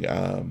of thing.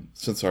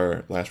 Since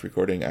our last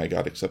recording, I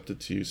got accepted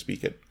to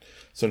speak at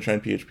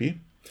Sunshine PHP.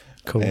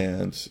 Cool.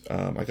 And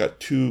I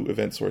got 2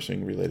 event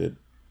sourcing related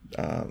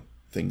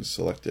things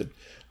selected.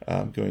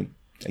 I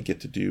get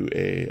to do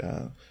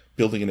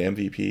building an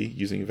MVP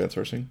using event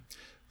sourcing.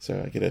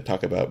 So I get to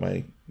talk about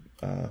my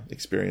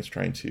experience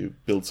trying to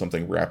build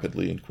something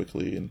rapidly and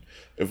quickly and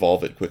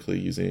evolve it quickly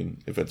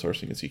using event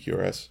sourcing and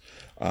CQRS.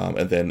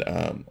 And then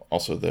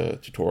also the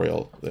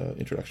tutorial, the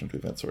introduction to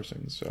event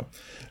sourcing,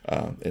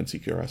 in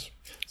CQRS.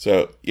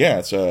 So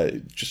yeah,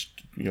 just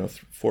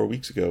 4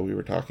 weeks ago we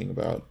were talking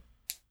about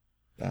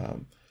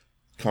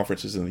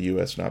conferences in the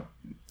U.S.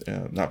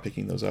 not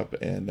picking those up,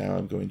 and now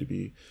I'm going to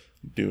be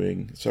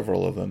doing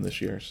several of them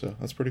this year. So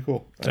that's pretty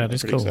cool. I'm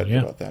pretty excited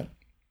about that.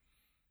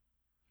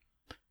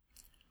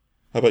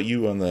 How about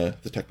you on the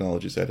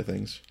technology side of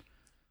things?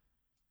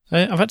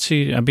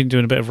 I've been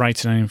doing a bit of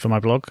writing for my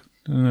blog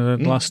the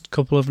last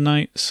couple of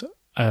nights.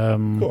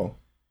 Cool.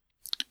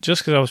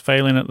 Just because I was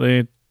failing at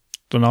the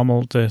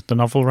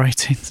novel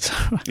writing, so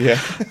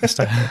yeah,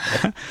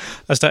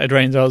 I started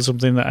writing down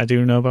something that I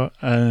do know about.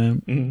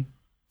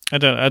 I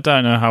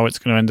don't know how it's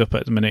going to end up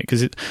at the minute,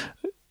 because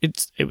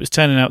it was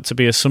turning out to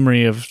be a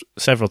summary of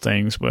several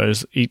things,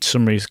 whereas each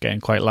summary is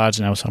getting quite large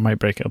now, so I might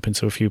break it up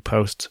into a few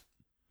posts.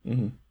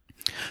 Mm-hmm.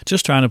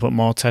 Just trying to put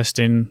more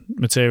testing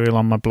material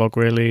on my blog,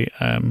 really.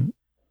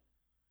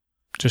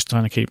 Just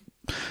trying to keep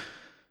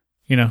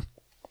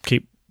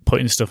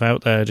putting stuff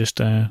out there, just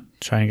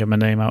try and get my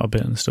name out a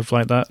bit and stuff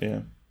like that. Yeah.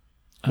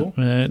 Cool.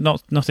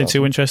 Nothing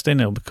too interesting.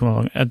 It'll come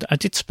along. I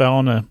did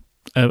spawn a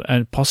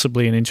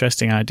possibly an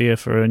interesting idea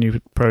for a new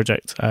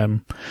project.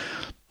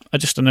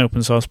 Just an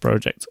open source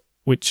project,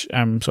 which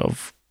I'm sort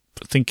of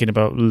thinking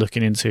about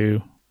looking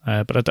into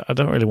but I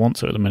don't really want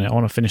to at the minute. I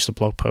want to finish the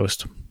blog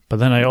post. But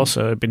then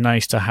it'd be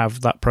nice to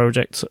have that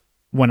project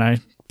when I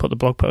put the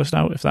blog post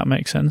out, if that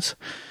makes sense.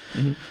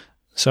 Mm-hmm.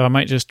 So I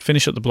might just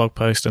finish up the blog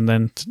post and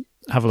then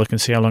have a look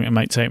and see how long it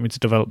might take me to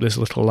develop this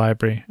little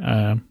library.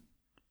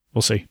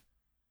 We'll see.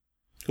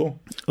 Cool.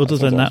 Other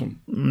than that,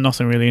 awesome.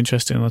 nothing really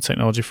interesting on the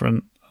technology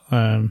front.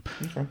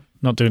 Okay.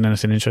 Not doing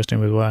anything interesting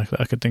with work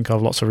that I could think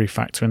of. Lots of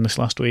refactoring this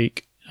last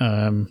week.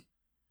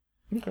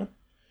 Okay.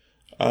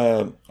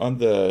 On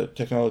the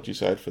technology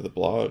side for the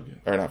blog,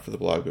 or not for the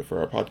blog, but for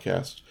our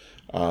podcast,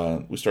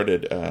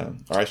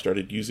 I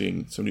started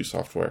using some new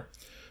software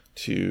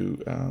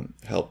to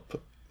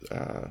help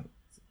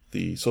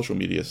the social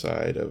media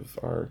side of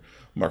our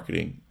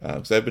marketing.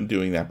 Because I've been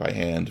doing that by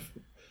hand.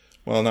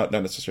 Well, not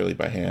necessarily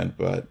by hand,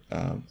 but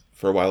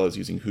for a while I was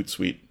using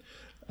Hootsuite.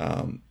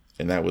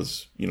 And that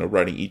was,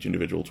 writing each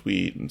individual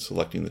tweet and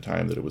selecting the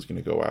time that it was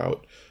going to go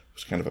out. It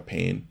was kind of a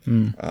pain.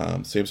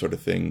 Same sort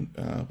of thing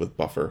with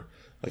Buffer.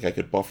 Like I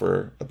could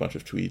buffer a bunch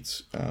of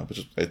tweets,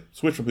 I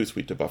switched from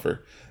Hootsuite to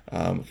Buffer.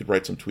 I could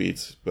write some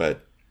tweets,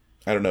 but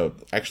I don't know,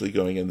 actually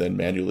going and then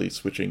manually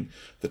switching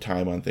the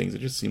time on things,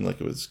 it just seemed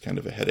like it was kind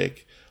of a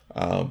headache.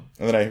 And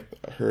then I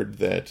heard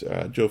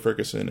that Joe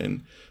Ferguson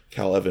and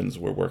Cal Evans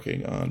were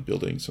working on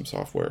building some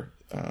software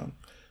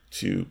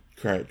to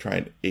try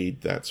and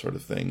aid that sort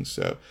of thing.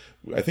 So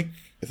I think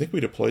we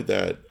deployed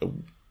that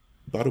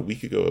about a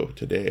week ago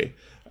today,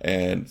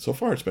 and so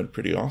far it's been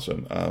pretty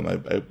awesome.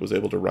 I was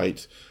able to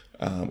write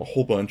a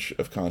whole bunch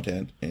of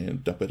content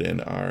and dump it in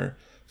our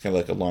kind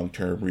of like a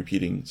long-term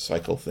repeating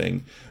cycle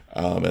thing,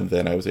 and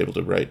then I was able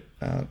to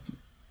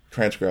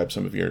transcribe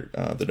some of your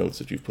the notes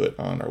that you've put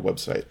on our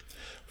website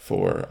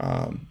for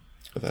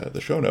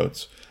the show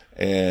notes,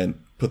 and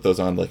put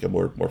those on like a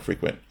more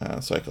frequent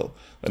cycle.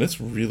 And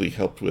it's really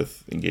helped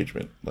with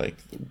engagement. Like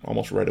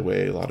almost right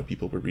away, a lot of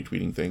people were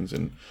retweeting things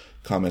and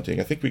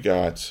commenting. I think we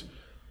got,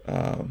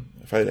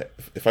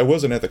 if I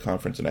wasn't at the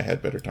conference and I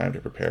had better time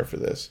to prepare for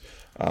this,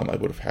 I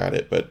would have had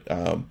it. But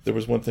there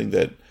was one thing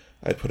that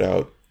I put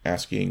out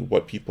asking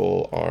what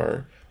people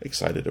are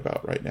excited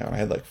about right now. I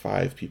had like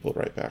 5 people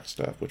write back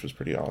stuff, which was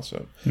pretty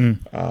awesome.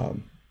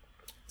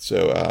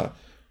 So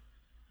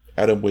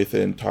Adam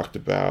Wathan talked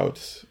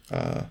about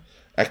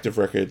active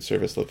record,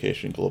 service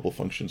location, global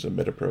functions, and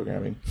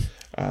metaprogramming,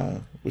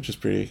 which is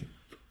pretty.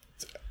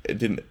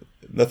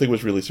 Nothing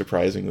was really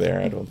surprising there,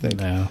 I don't think.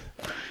 No,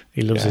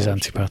 he loves his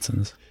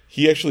anti-patterns.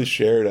 He actually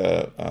shared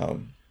a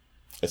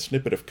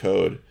snippet of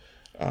code.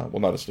 Well,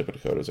 not a snippet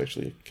of code. It was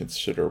actually a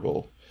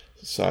considerable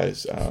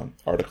size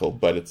article,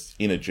 but it's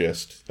in a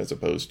gist as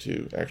opposed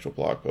to actual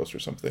blog post or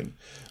something,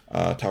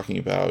 talking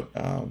about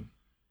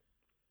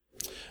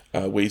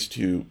ways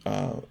to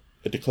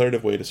a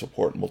declarative way to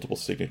support multiple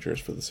signatures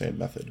for the same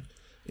method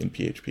in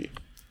PHP.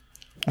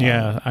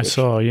 Yeah, I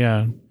saw.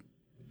 Yeah.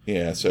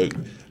 Yeah. So,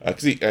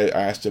 because I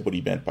asked him what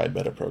he meant by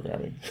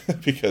metaprogramming,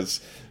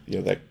 because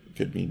that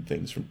could mean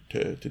things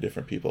to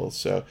different people.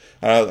 So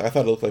I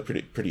thought it looked like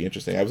pretty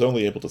interesting. I was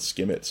only able to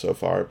skim it so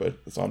far, but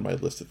it's on my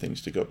list of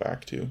things to go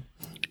back to.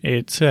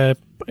 It's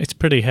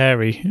pretty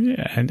hairy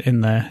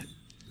in there.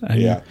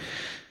 And yeah.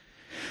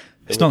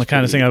 It's not the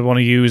kind of thing I'd want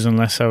to use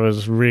unless I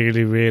was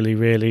really, really,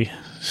 really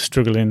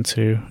struggling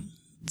to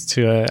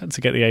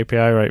get the API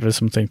right for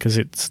something, because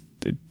it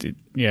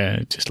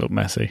just looked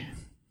messy.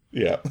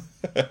 Yeah.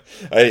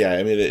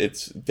 I mean,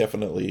 it's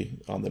definitely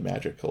on the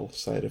magical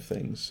side of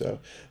things. So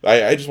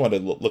I just wanted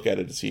to look at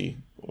it to see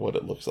what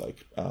it looks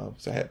like.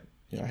 So I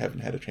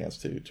haven't had a chance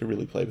to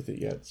really play with it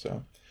yet.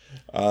 So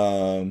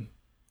let's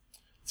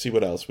see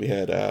what else we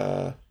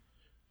had.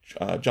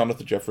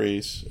 Jonathan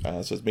Jeffries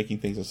says making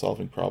things and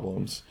solving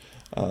problems.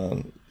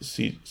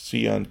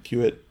 Sion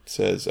Hewitt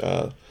says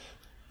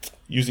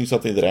using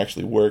something that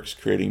actually works,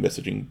 creating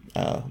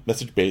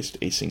message-based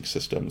async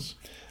systems.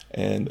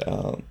 And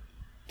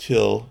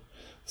Till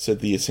said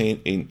the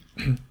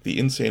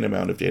insane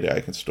amount of data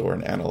I can store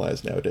and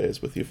analyze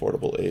nowadays with how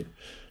affordable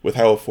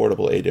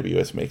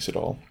AWS makes it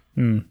all.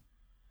 So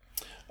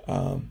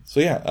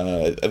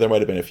yeah, there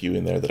might have been a few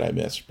in there that I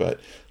missed, but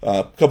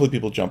a couple of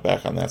people jumped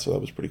back on that, so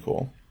that was pretty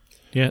cool.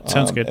 Yeah, it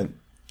sounds good.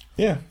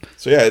 Yeah,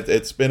 so yeah,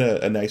 it's been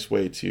a nice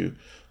way to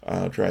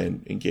try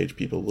and engage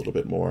people a little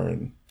bit more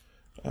and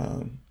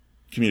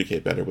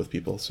communicate better with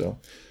people. So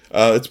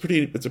it's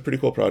a pretty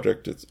cool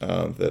project. It's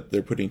that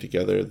they're putting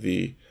together.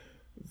 The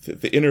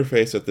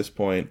interface at this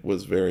point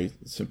was very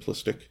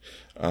simplistic.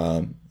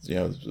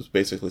 It was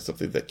basically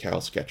something that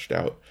Cal sketched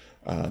out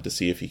to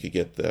see if he could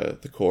get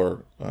the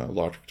core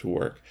logic to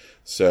work.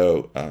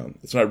 So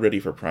it's not ready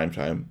for prime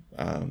time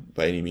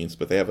by any means,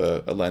 but they have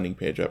a landing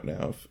page up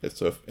now.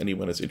 So if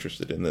anyone is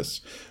interested in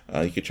this,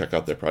 you can check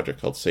out their project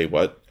called Say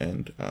What,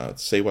 and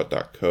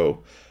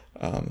saywhat.co.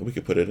 We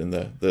could put it in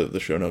the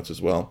show notes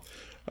as well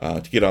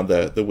to get on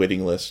the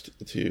waiting list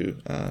to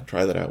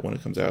try that out when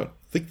it comes out.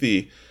 I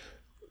think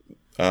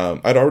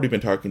I'd already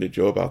been talking to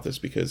Joe about this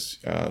because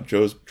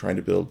Joe's trying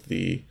to build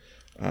the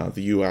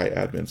UI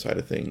admin side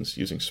of things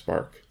using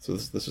Spark. So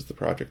this is the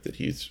project that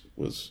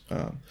was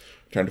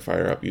trying to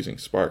fire up using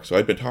Spark. So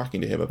I'd been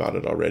talking to him about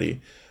it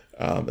already,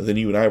 And then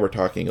you and I were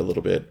talking a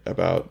little bit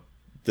about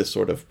this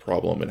sort of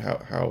problem and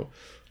how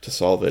to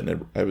solve it.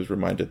 And I was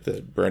reminded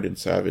that Brandon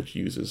Savage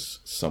uses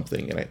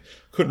something, and I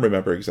couldn't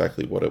remember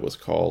exactly what it was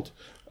called.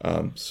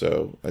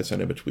 So I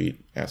sent him a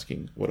tweet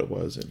asking what it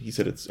was, and he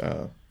said it's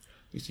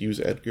Use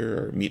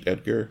Edgar or Meet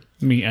Edgar.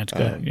 Meet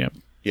Edgar, yep.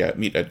 Yeah,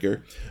 Meet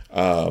Edgar.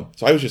 So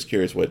I was just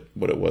curious what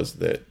it was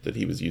that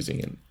he was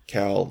using. And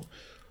Cal,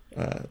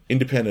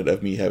 independent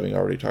of me having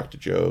already talked to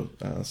Joe,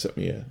 sent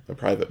me a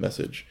private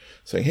message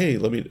saying, "Hey,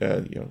 let me,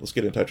 let's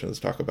get in touch and let's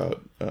talk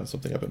about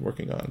something I've been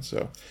working on."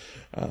 So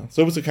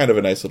it was a kind of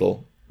a nice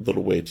little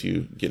way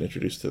to get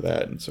introduced to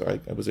that, and so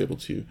I was able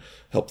to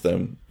help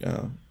them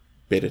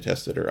beta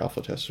test it or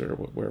alpha test it or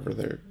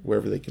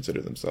wherever they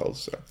consider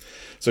themselves.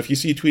 So if you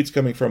see tweets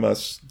coming from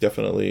us,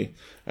 definitely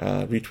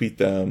retweet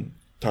them.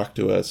 Talk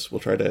to us. We'll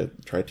try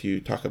to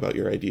talk about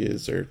your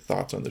ideas or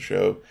thoughts on the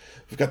show.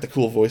 We've got the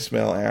cool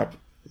voicemail app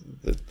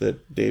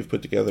that Dave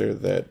put together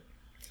that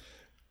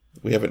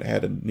we haven't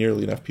had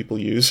nearly enough people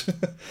use.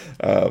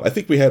 I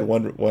think we had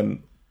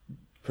one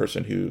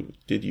person who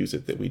did use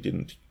it that we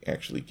didn't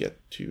actually get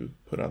to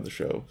put on the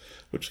show,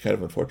 which is kind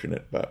of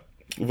unfortunate. But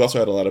we've also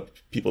had a lot of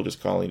people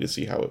just calling to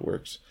see how it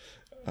works.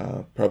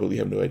 Probably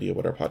have no idea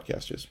what our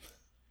podcast is.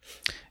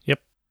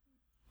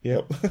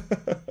 Yep.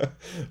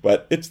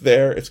 But it's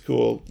there. It's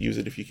cool. Use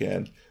it if you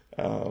can.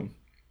 And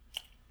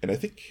I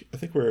think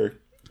we're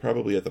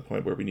probably at the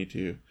point where we need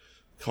to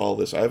call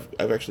this. I've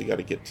actually got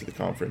to get to the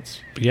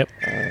conference. Yep.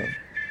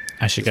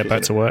 I should get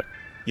back to work.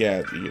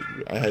 Yeah,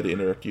 I had to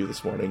interrupt you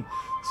this morning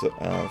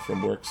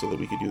from work so that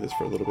we could do this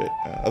for a little bit.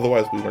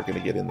 Otherwise, we weren't going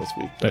to get in this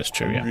week. That's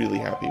true, I'm yeah. really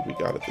happy we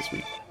got it this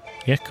week.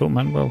 Yeah, cool,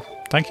 man. Well,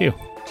 thank you.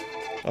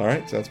 All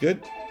right, sounds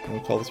good.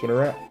 We'll call this one a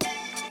wrap.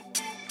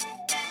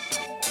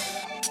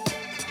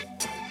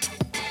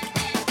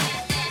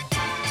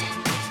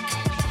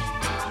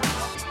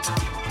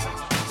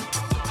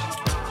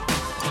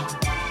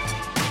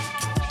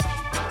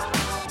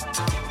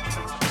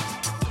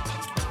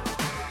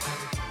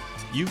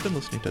 You've been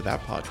listening to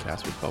That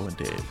Podcast with Bo and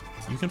Dave.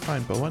 You can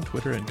find Bo on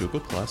Twitter and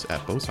Google Plus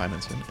at Bo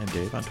Simonson and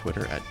Dave on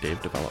Twitter at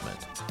Dave Development.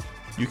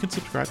 You can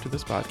subscribe to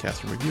this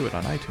podcast and review it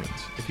on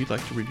iTunes. If you'd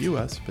like to review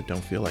us but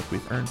don't feel like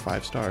we've earned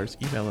 5 stars,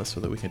 email us so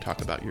that we can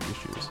talk about your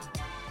issues.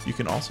 You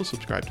can also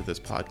subscribe to this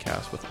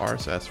podcast with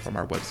RSS from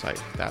our website,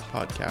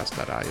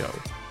 thatpodcast.io.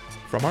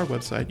 From our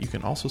website, you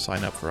can also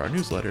sign up for our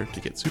newsletter to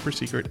get super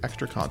secret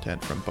extra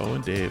content from Bo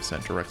and Dave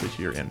sent directly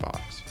to your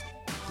inbox.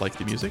 Like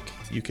the music?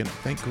 You can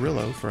thank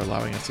Grillo for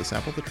allowing us to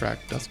sample the track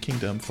Dust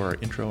Kingdom for our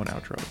intro and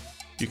outro.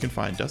 You can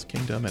find Dust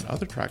Kingdom and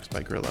other tracks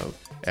by Grillo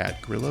at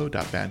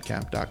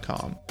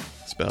grillo.bandcamp.com,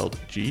 spelled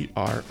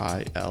Grillo.